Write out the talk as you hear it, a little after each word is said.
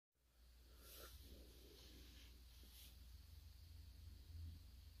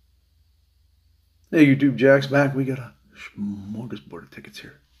Hey YouTube, Jack's back. We got a smorgasbord of tickets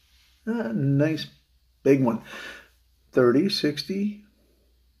here. A nice big one. $30, $60,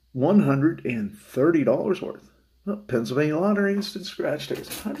 $130 worth. Oh, Pennsylvania Lottery Instant Scratch tickets.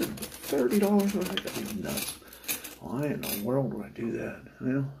 $130 worth. That'd be nuts. Why in the world would I do that?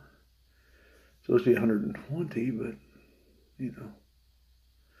 Well, it's supposed to be 120, but you know.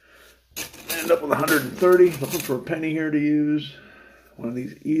 End up with 130. Looking for a penny here to use. One of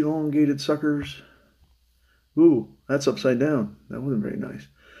these elongated suckers. Ooh, that's upside down. That wasn't very nice.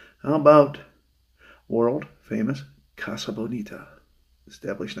 How about world famous Casa Bonita,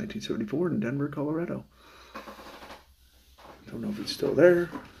 established 1974 in Denver, Colorado. Don't know if it's still there.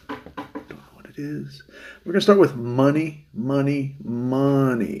 Don't know what it is. We're going to start with money, money,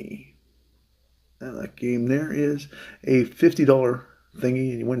 money. Now that game there is a $50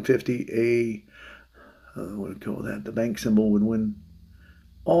 thingy, and you win 50. What do we call that? The bank symbol would win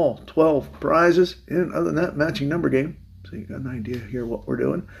all 12 prizes, and other than that, matching number game. So you got an idea here what we're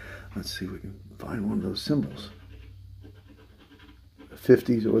doing. Let's see if we can find one of those symbols. The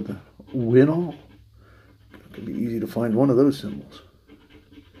 50s or the win all. It could be easy to find one of those symbols.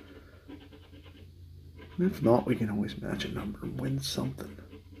 If not, we can always match a number and win something.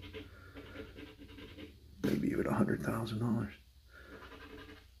 Maybe even $100,000.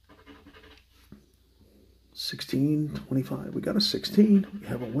 16, 25. We got a 16. We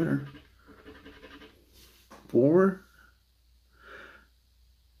have a winner. 4,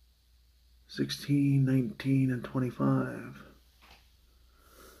 16, 19, and 25.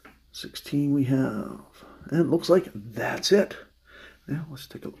 16 we have. And it looks like that's it. Now let's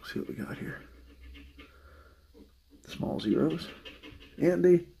take a look, see what we got here. Small zeros. And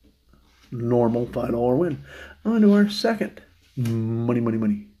a normal $5 win. On to our second. Money, money,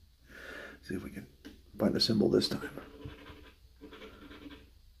 money. See if we can find a symbol this time.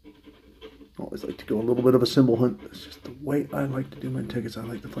 Always like to go a little bit of a symbol hunt. That's just the way I like to do my tickets. I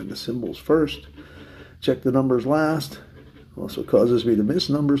like to find the symbols first, check the numbers last. Also causes me to miss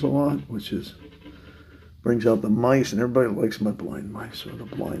numbers a lot, which is brings out the mice, and everybody likes my blind mice or the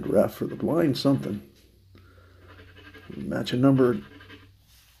blind ref or the blind something. Match a number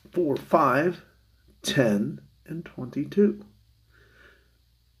 4, 5, 10, and 22.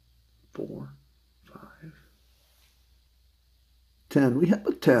 4, 5, 10. We have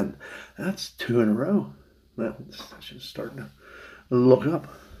a 10. That's 2 in a row. Well, it's just starting to look up.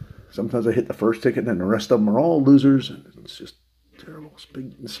 Sometimes I hit the first ticket and then the rest of them are all losers. And it's just terrible. It's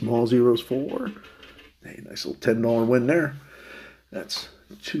big, small zeros, 4. Hey, nice little $10 win there. That's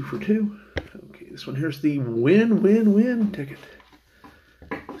 2 for 2. Okay, this one here's the win, win, win ticket.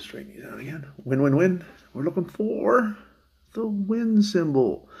 Straighten these out again. Win, win, win. We're looking for the win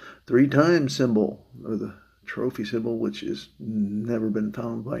symbol. 3 times symbol, or the trophy symbol, which has never been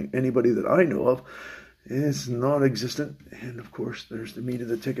found by anybody that I know of. It's non-existent. And of course, there's the meat of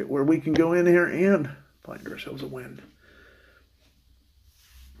the ticket where we can go in here and find ourselves a win.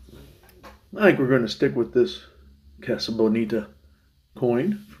 I think we're going to stick with this Casa Bonita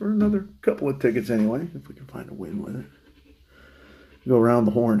coin for another couple of tickets anyway, if we can find a win with it. Go around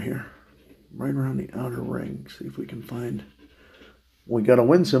the horn here, right around the outer ring, see if we can find. We got a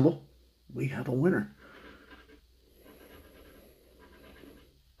win symbol. We have a winner.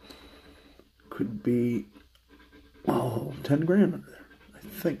 Could be, 10 grand under there. I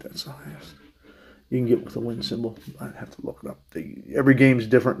think that's the highest you can get with a win symbol. I'd have to look it up. Every game's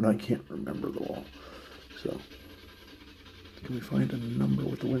different, and I can't remember them all. So, can we find a number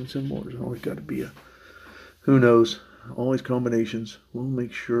with the win symbol? Or there's always got to be a, who knows? Always combinations. We'll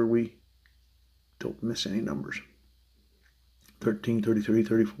make sure we don't miss any numbers. 13, 33,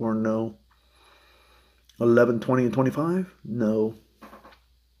 34, no. 11, 20, and 25, no.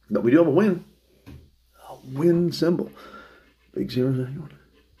 But we do have a win. A win symbol. Big zeros, anyone?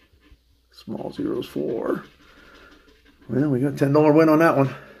 Small zeros, 4. Well, we got a $10 win on that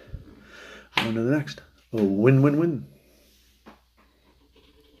one. On to the next. A win, win, win.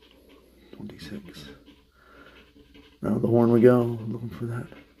 26. Now the horn we go. Looking for that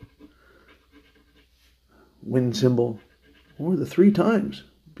win symbol. Or the 3 times.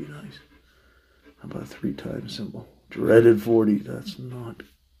 Would be nice. How about a 3 times symbol? Dreaded 40. That's not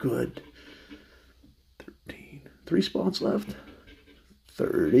good. 13. 3 spots left.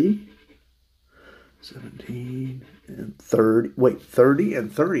 30. 17 and 30. Wait, 30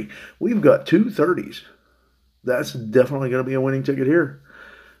 and 30. We've got 2 30s. That's definitely going to be a winning ticket here.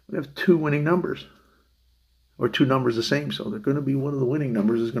 We have 2 winning numbers. Or 2 numbers the same, so they're going to be one of the winning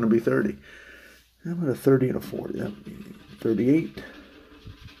numbers is going to be 30. How about a 30 and a 40? That would be 38,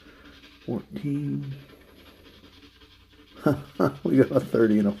 14, We got a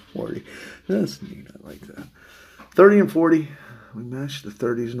 30 and a 40. That's neat. I like that. 30 and 40. We matched the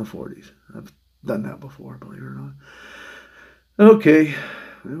 30s and the 40s. I've done that before, believe it or not. Okay.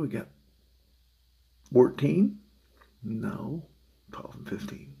 Well, we got 14. No. 12 and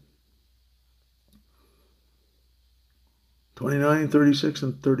 15. 29, 36,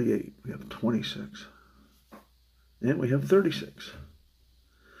 and 38. We have 26. And we have 36.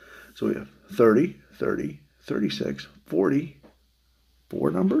 So we have 30, 30, 36, 40.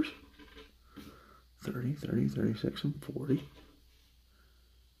 4 numbers. 30, 30, 36, and 40.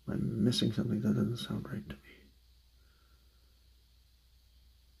 I'm missing something. That doesn't sound right to me.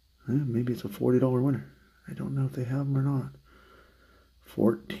 Maybe it's a $40 winner. I don't know if they have them or not.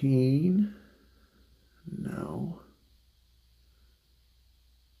 14. No.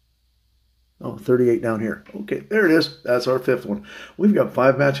 Oh, 38 down here. Okay, there it is. That's our 5th one. We've got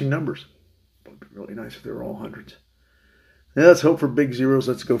 5 matching numbers. It would be really nice if they were all hundreds. Yeah, let's hope for big zeros.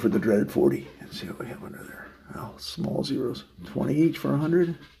 Let's go for the dreaded 40 and see what we have under there. Oh, small zeros. 20 each for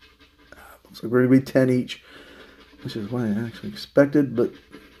 100. Looks like we're going to be 10 each, which is what I actually expected, but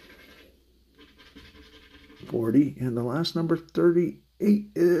 40. And the last number,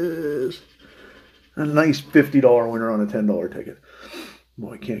 38, is a nice $50 winner on a $10 ticket.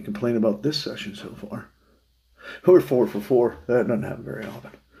 Well, I can't complain about this session so far. We're 4 for 4. That doesn't happen very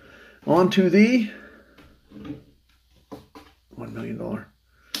often. On to the $1 million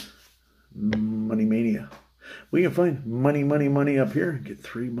Money Mania. We can find money, money, money up here and get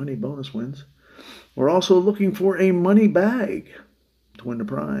 3 money bonus wins. We're also looking for a money bag to win the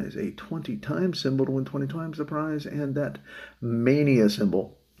prize, a 20 times symbol to win 20 times the prize, and that Mania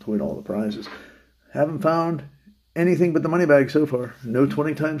symbol to win all the prizes. Haven't found anything but the money bag so far. No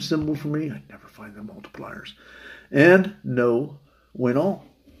 20 times symbol for me. I never find the multipliers. And no win all.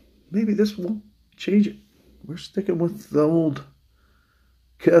 Maybe this will change it. We're sticking with the old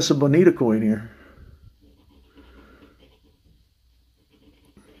Casa Bonita coin here.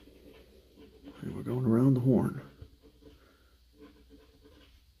 And we're going around the horn.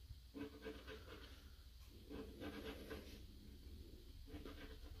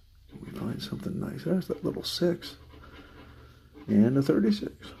 Can we find something nice? There's that little 6. And a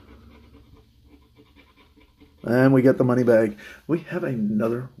 36. And we get the money bag. We have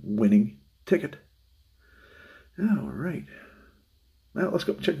another winning ticket. All right. Now let's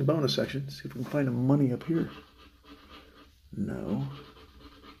go check the bonus section. See if we can find a money up here. No.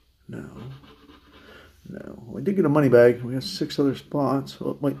 No. No. We did get a money bag. We have 6 other spots.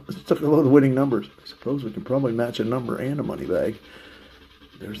 Well, let's check a load of winning numbers. I suppose we can probably match a number and a money bag.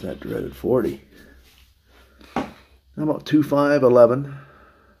 There's that dreaded 40. How about 2, 5, 11?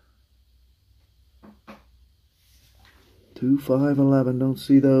 2, 5, 11. Don't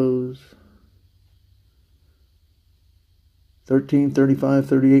see those. 13, 35,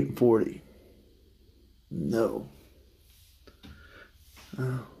 38, and 40. No.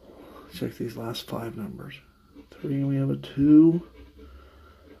 Check these last 5 numbers. 3, we have a 2.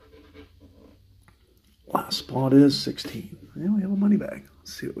 Last spot is 16. And we have a money bag.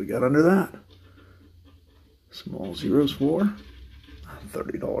 Let's see what we got under that. Small zeros for a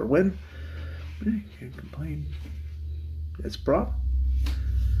 $30 win. Can't complain. It's prop.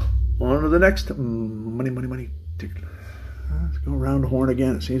 On to the next money, money, money ticket. Let's go around the horn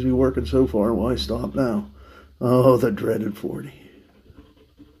again. It seems to be working so far. Why stop now? Oh, the dreaded 40.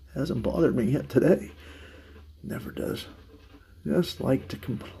 Hasn't bothered me yet today. Never does. Just like to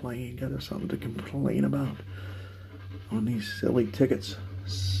complain. Got something to complain about on these silly tickets.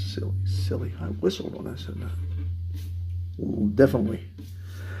 Silly, silly. I whistled when I said that. Ooh, definitely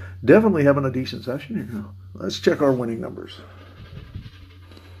having a decent session here now. Let's check our winning numbers.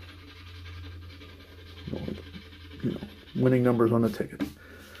 You know, winning numbers on the ticket.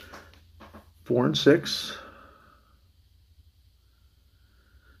 4 and 6.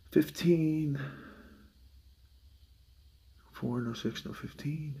 15. 4, no 6, no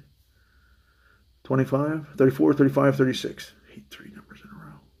 15. 25, 34, 35, 36. Hate 3 numbers in a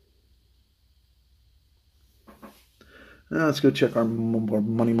row. Now let's go check our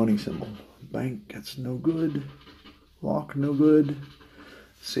money symbol. Bank, that's no good. Lock, no good.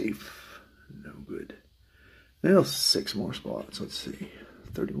 Safe, no good. Now 6 more spots. Let's see.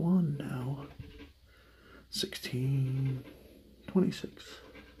 31 now. 16. 26.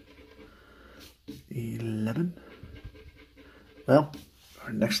 11. Well,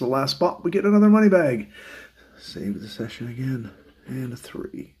 our next to the last spot, we get another money bag. Save the session again. And a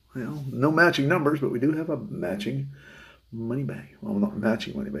 3. Well, no matching numbers, but we do have a matching money bag. Well, not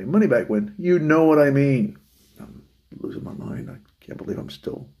matching money bag. Money bag win. You know what I mean. I'm losing my mind. I can't believe I'm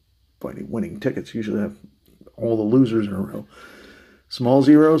still finding winning tickets. Usually I have all the losers in a row. Small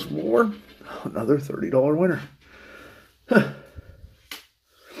zeros for another $30 winner. Huh.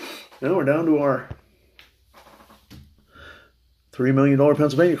 Now we're down to our $3 million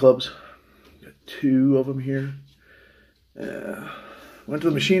Pennsylvania clubs. Got 2 of them here. Went to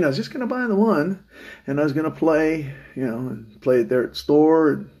the machine. I was just going to buy the one, and I was going to play, and play it there at the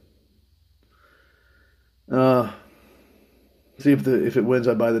store, and see if it wins.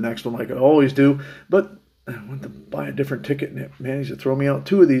 I buy the next one like I always do. But I went to buy a different ticket, and it managed to throw me out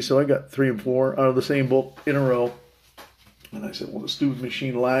 2 of these, so I got 3 and 4 out of the same book in a row. And I said, well, the stupid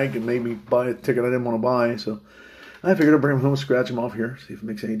machine lagged and made me buy a ticket I didn't want to buy. So I figured I'd bring them home, scratch them off here, see if it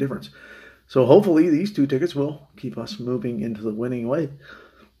makes any difference. So hopefully these 2 tickets will keep us moving into the winning way.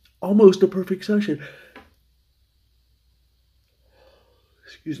 Almost a perfect session.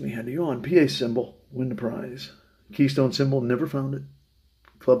 Excuse me, had to yawn. PA symbol, win the prize. Keystone symbol, never found it.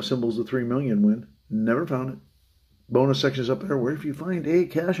 Club symbol's the 3 million win. Never found it. Bonus sections up there where if you find a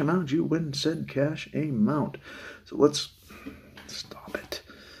cash amount, you win said cash amount. So let's stop it.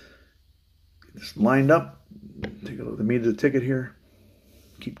 Get this lined up. Take a look at the meat of the ticket here.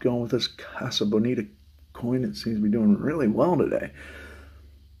 Keep going with this Casa Bonita coin. It seems to be doing really well today.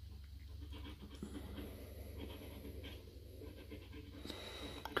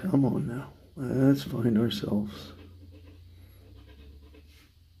 Come on now. Let's find ourselves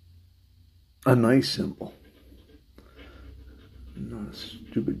a nice symbol. Not a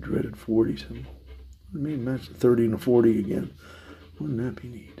stupid dreaded 40 symbol. Maybe match the 30 and a 40 again. Wouldn't that be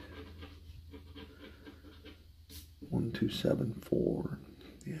neat? 1, 2, 7, 4.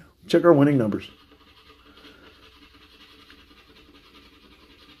 Yeah. Check our winning numbers.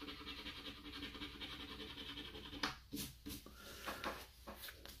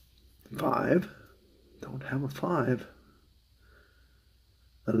 Five. Don't have a 5.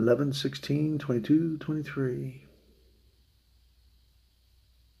 11, 16, 22, 23.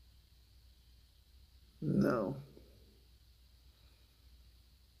 No.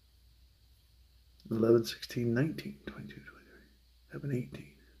 11, 16, 19, 22, 23. 7, 18.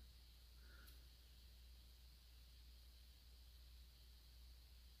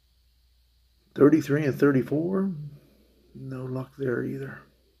 $33 and $34. No luck there either.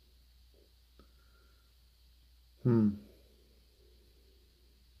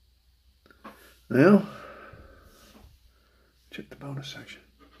 Well, check the bonus section.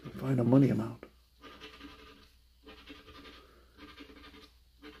 Find a money amount.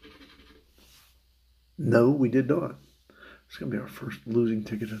 No, we did not. It's going to be our first losing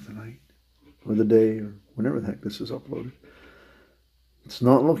ticket of the night, or the day, or whenever the heck this is uploaded. It's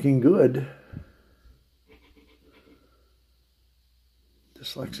not looking good.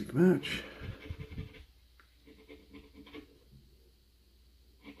 Dyslexic match.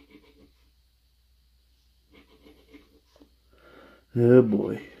 Oh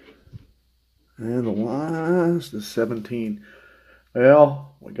boy. And the last is 17.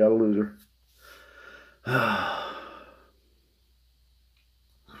 Well, we got a loser.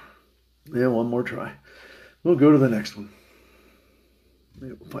 Yeah, one more try. We'll go to the next one.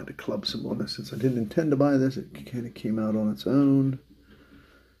 Maybe we'll find a club symbol on this. Since I didn't intend to buy this, it kind of came out on its own.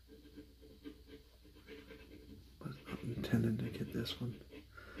 I was not intending to get this one.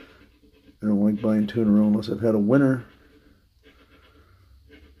 I don't like buying 2 in a row unless I've had a winner.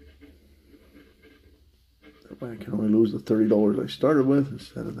 That way I can only lose the $30 I started with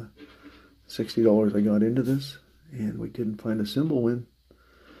instead of the $60 I got into this. And we didn't find a symbol win.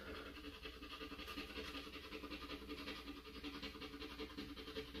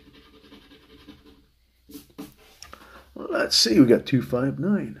 Well, let's see. We got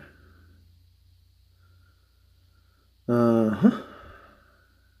 259.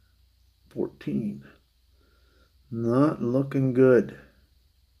 14. Not looking good.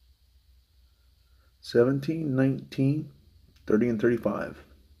 17, 19, 30, and 35.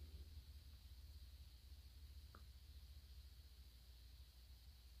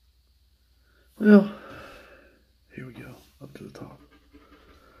 Well, here we go, up to the top.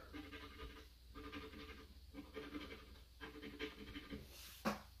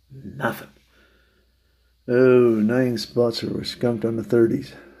 Nothing. Oh, 9 spots were skunked on the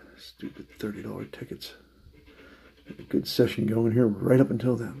 30s. Stupid $30 tickets. Had a good session going here right up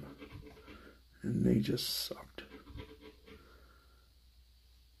until then. And they just sucked.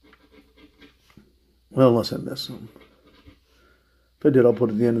 Well, unless I missed some. If I did, I'll put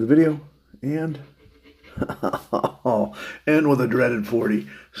it at the end of the video. And and with a dreaded 40.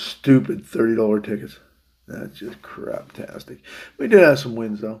 Stupid $30 tickets. That's just craptastic. We did have some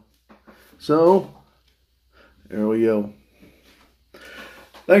wins, though. So, there we go.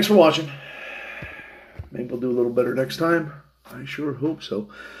 Thanks for watching. Maybe we'll do a little better next time. I sure hope so.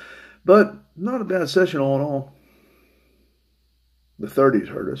 But not a bad session all in all. The 30s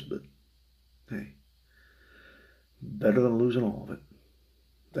hurt us, but hey, better than losing all of it.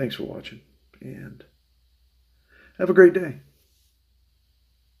 Thanks for watching, and have a great day.